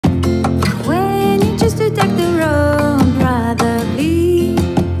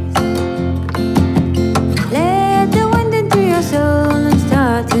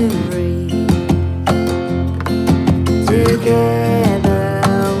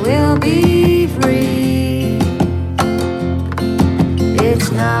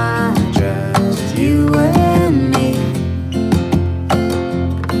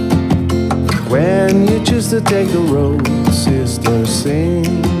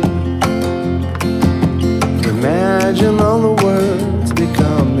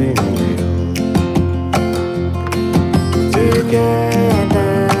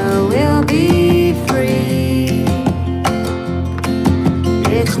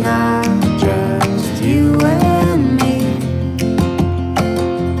not just you and me.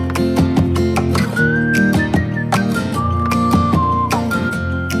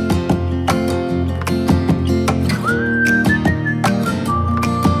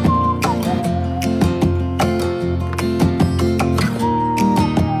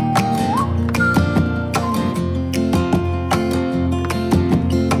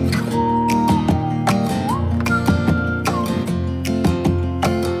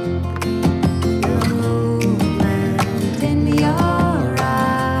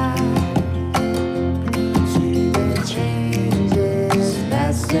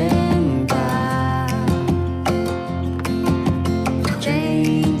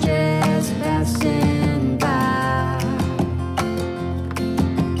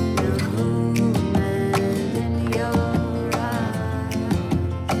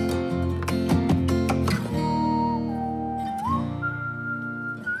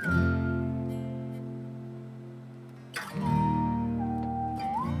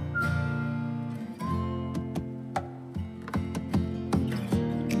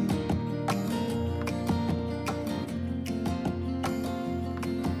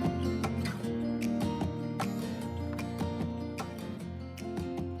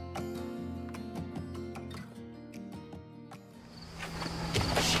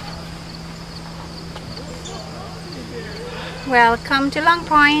 Welcome to Long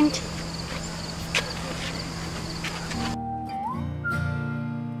Point.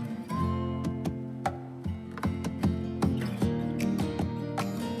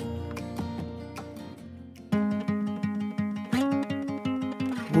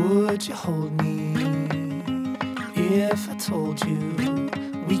 Would you hold me if I told you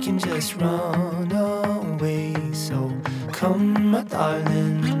we can just run away? So come, my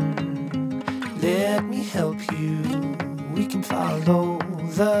darling, let me help you. We can follow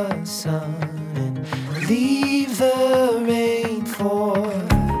the sun and leave the rain for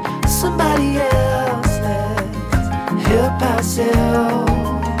somebody else. Let's help ourselves,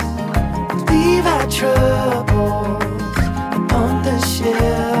 leave our troubles on the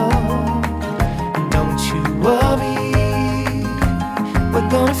shelf. Don't you worry, we're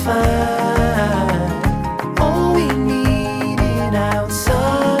gonna find all we need in our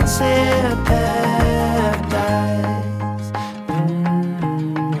sunset paradise.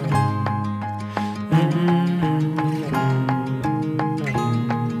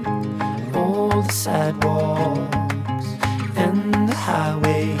 All the sidewalks and the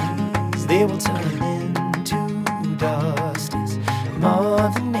highways, they will turn into dust as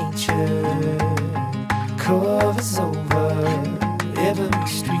Mother Nature covers over every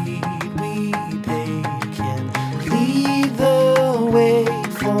street we take and lead the way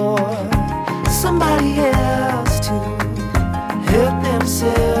for somebody else to help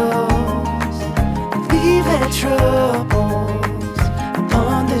themselves, leave their troubles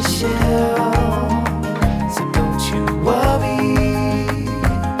on the shelf. So don't you worry,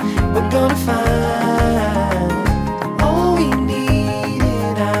 we're gonna find all we need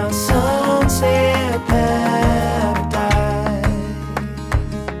in our sunset paradise.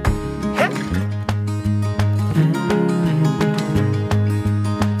 Hey.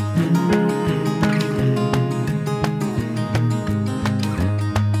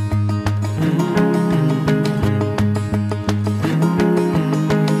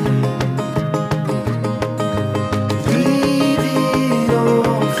 Leave it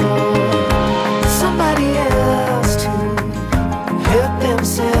all for somebody else to help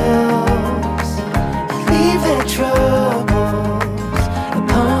themselves, leave their troubles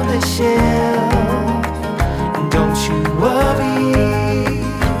upon the shelf. And don't you worry,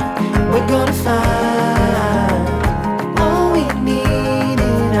 we're gonna find all we need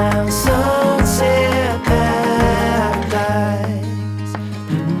in our sunset paradise.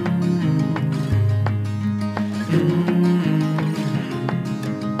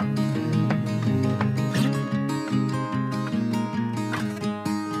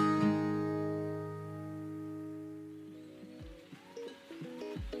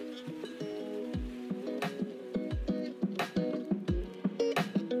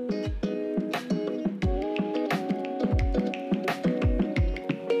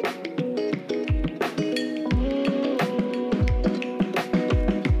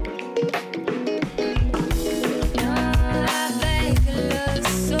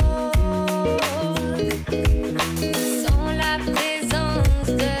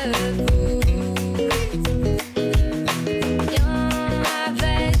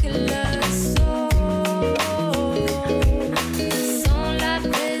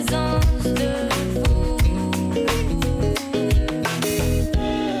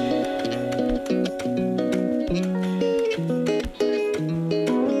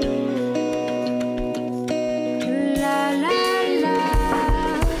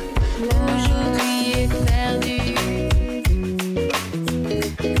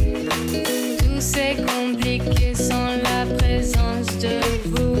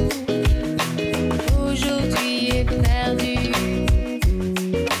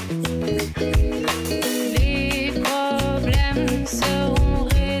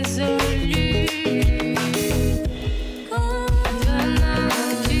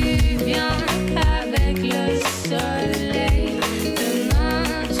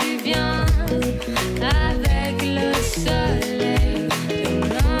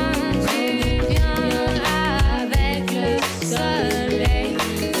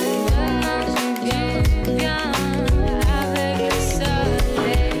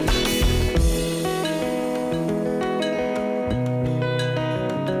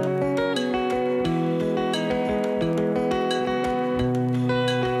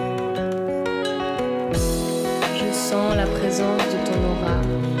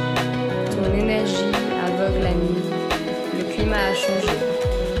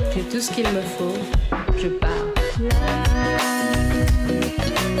 J'ai tout ce qu'il me faut, je pars.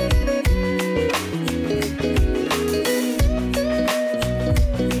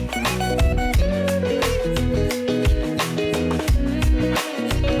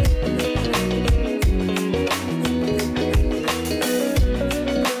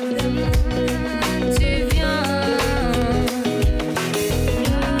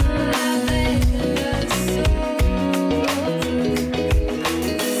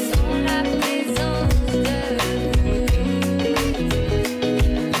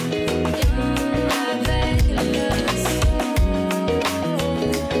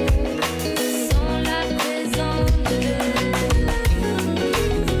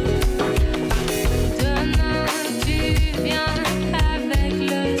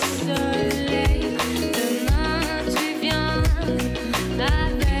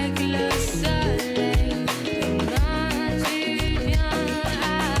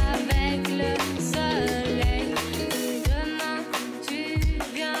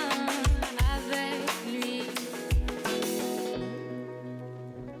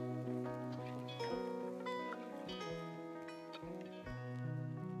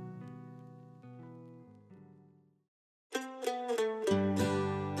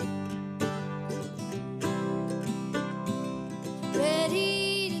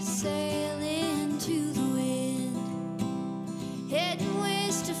 Ready to sail into the wind, heading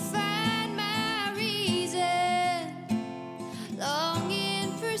west to find my reason,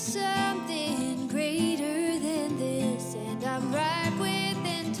 longing for something greater than this, and I'm ripe with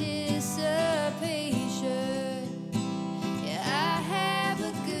anticipation. Yeah, I have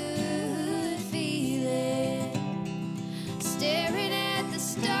a good feeling, staring at the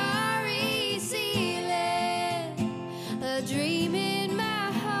starry ceiling, a dream in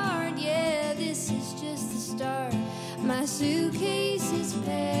my heart. Yeah, this is just the start. My suitcase is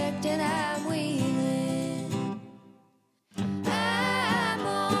packed and I'm wheeling. I'm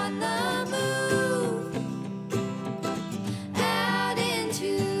on the move, out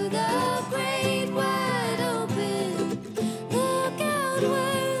into the great wide open. Look out,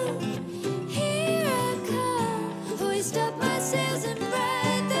 world, here I come. Hoist up my sails and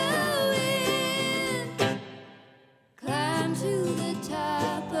ride the wind. Climb to the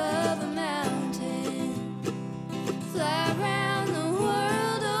top of a mountain, fly around the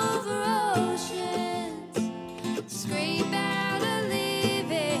world over oceans, scrape out a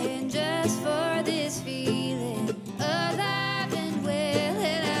living just for this feeling, alive and well,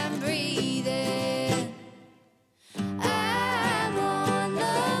 and I'm breathing. I'm on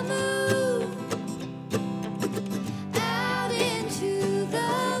the move, out into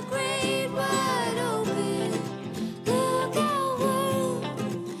the great wide open. Look out, world,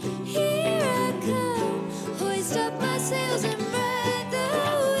 here I come. Hoist up my sails and ride the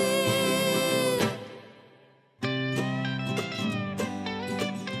wind.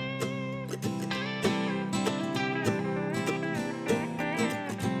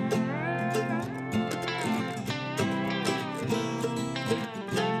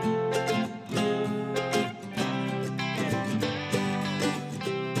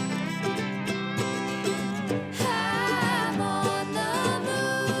 I'm on the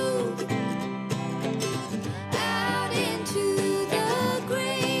move, out into the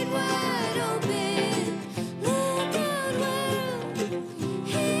great wide open. Look out, world,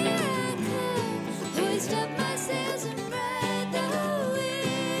 here I come. Hoist up my sails and ride the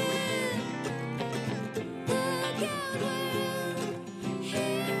wind. Look out, world,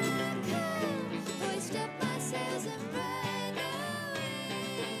 here I come. Hoist up my sails and ride the wind.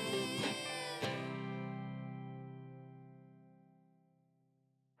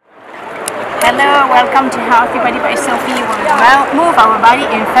 Hello, welcome to Healthy Body by Sophie, where we move our body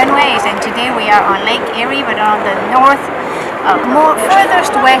in fun ways. And today we are on Lake Erie, but on the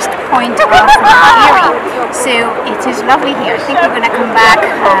furthest west point of Erie. So it is lovely here. I think we're going to come back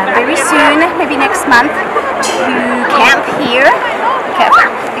very soon, maybe next month, to camp here. Careful,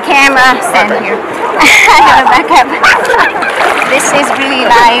 the camera stand here. I have a backup. This is really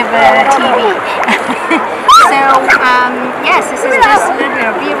live TV. So yes, this is just a little bit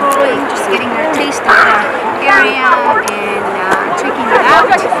of B-rolling, just getting a taste of the area and checking it out.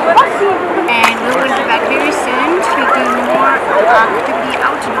 And we will be back very soon to do more activity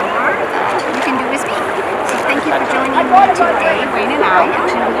outdoor that you can do with me. So thank you for joining me today, Wayne and I.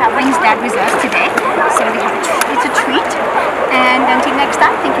 Actually, we have Wayne's dad with us today, so it's a treat. And until next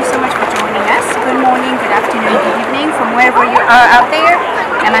time, thank you so much for joining us. Good morning, good afternoon, good evening, from wherever you are out there.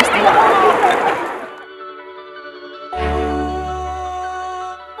 Namaste.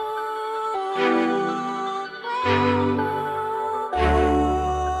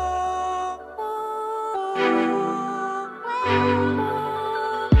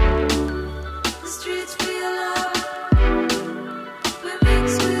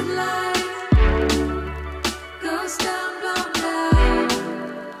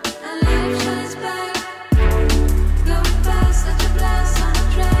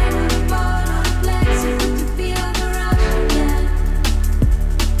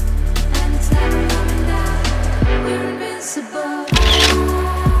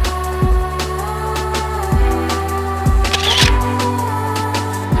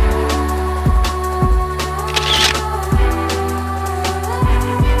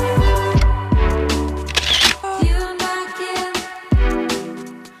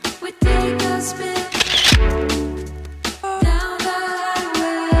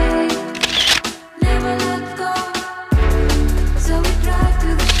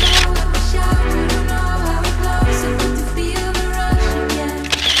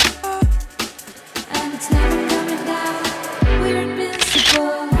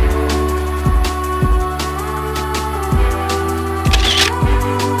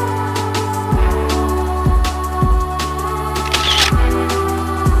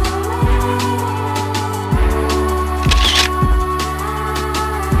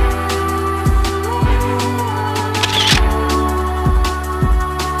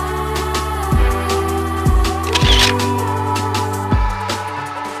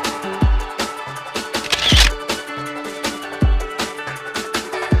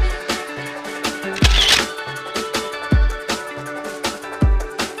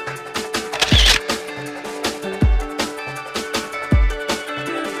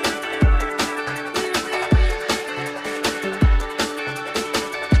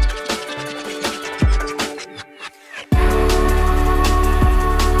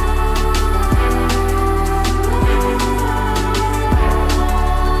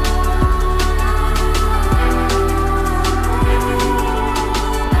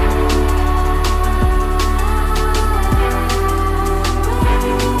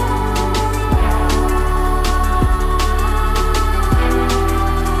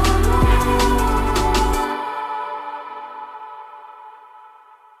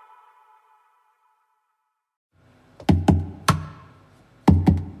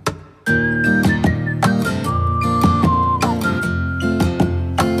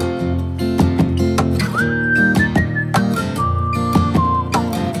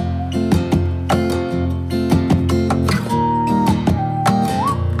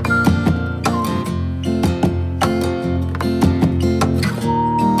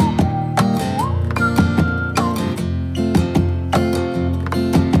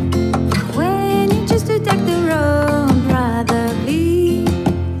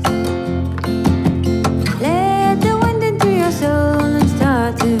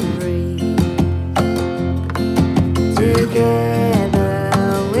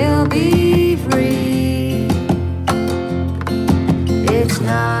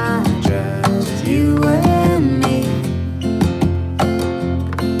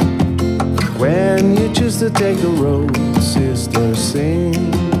 choose to take the road, sister, sing.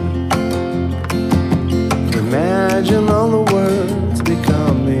 Imagine all the words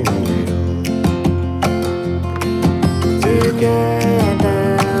becoming real.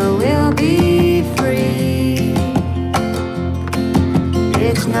 Together we'll be free.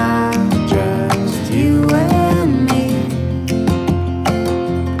 It's not